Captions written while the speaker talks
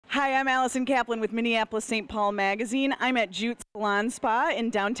Hi, I'm Allison Kaplan with Mpls.St.Paul Magazine. I'm at Jute Salon Spa in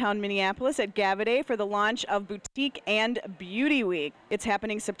downtown Minneapolis at Gavaday for the launch of Boutique and Beauty Week. It's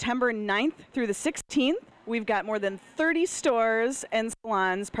happening September 9th through the 16th. We've got more than 30 stores and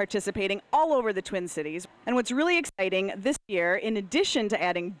salons participating all over the Twin Cities. And what's really exciting this year, in addition to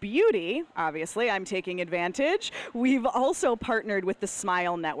adding beauty, obviously I'm taking advantage, we've also partnered with the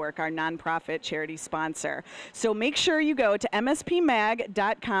Smile Network, our nonprofit charity sponsor. So make sure you go to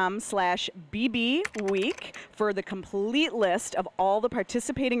mspmag.com/bbweek for the complete list of all the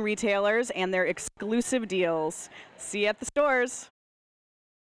participating retailers and their exclusive deals. See you at the stores.